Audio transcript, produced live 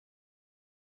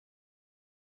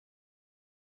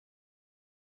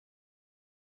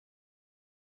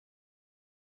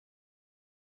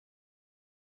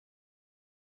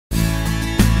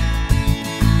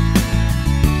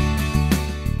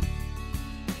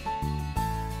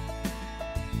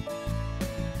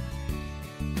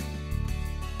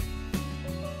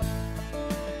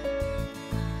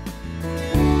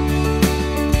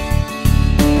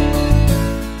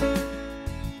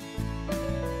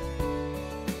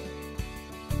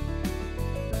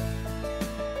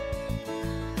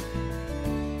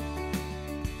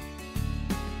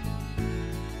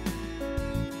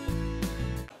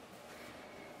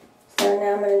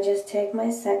now I'm going to just take my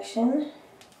section.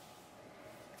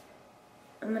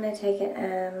 I'm going to take it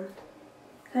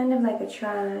kind of like a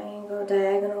triangle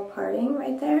diagonal parting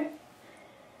right there.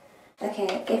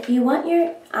 Okay, if you want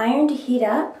your iron to heat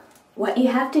up, what you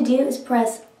have to do is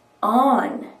press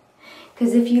on.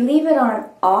 Because if you leave it on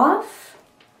off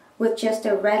with just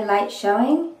a red light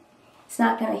showing, it's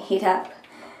not going to heat up.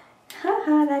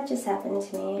 Haha, that just happened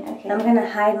to me. Okay, I'm going to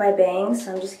hide my bangs,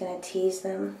 so I'm just going to tease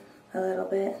them a little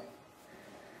bit.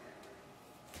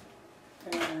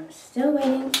 And I'm still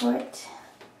waiting for it.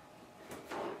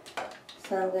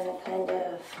 So I'm going to kind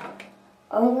of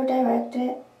over-direct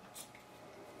it,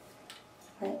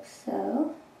 like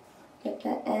so. Get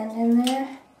that end in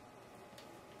there.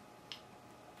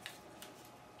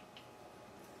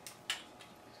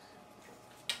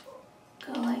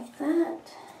 Go like that.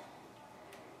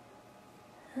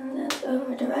 And that's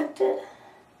over-directed.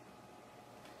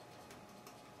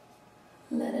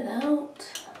 Let it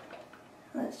out.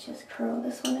 Let's just curl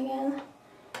this one again.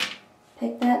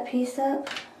 Pick that piece up.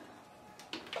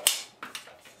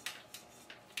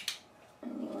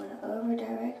 And you want to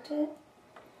over-direct it.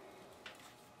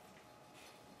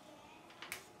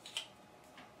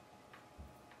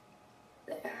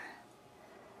 There.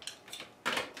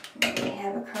 And then we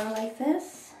have a curl like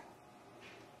this.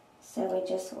 So we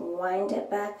just wind it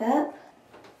back up,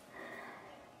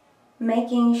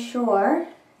 making sure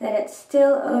that it's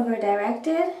still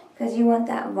over-directed because you want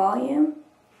that volume.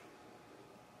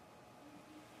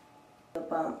 The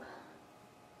bump.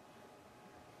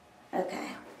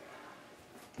 Okay.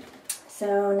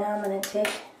 So now I'm going to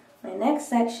take my next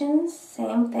section,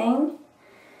 same thing,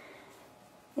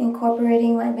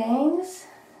 incorporating my bangs.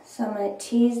 So I'm going to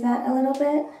tease that a little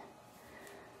bit.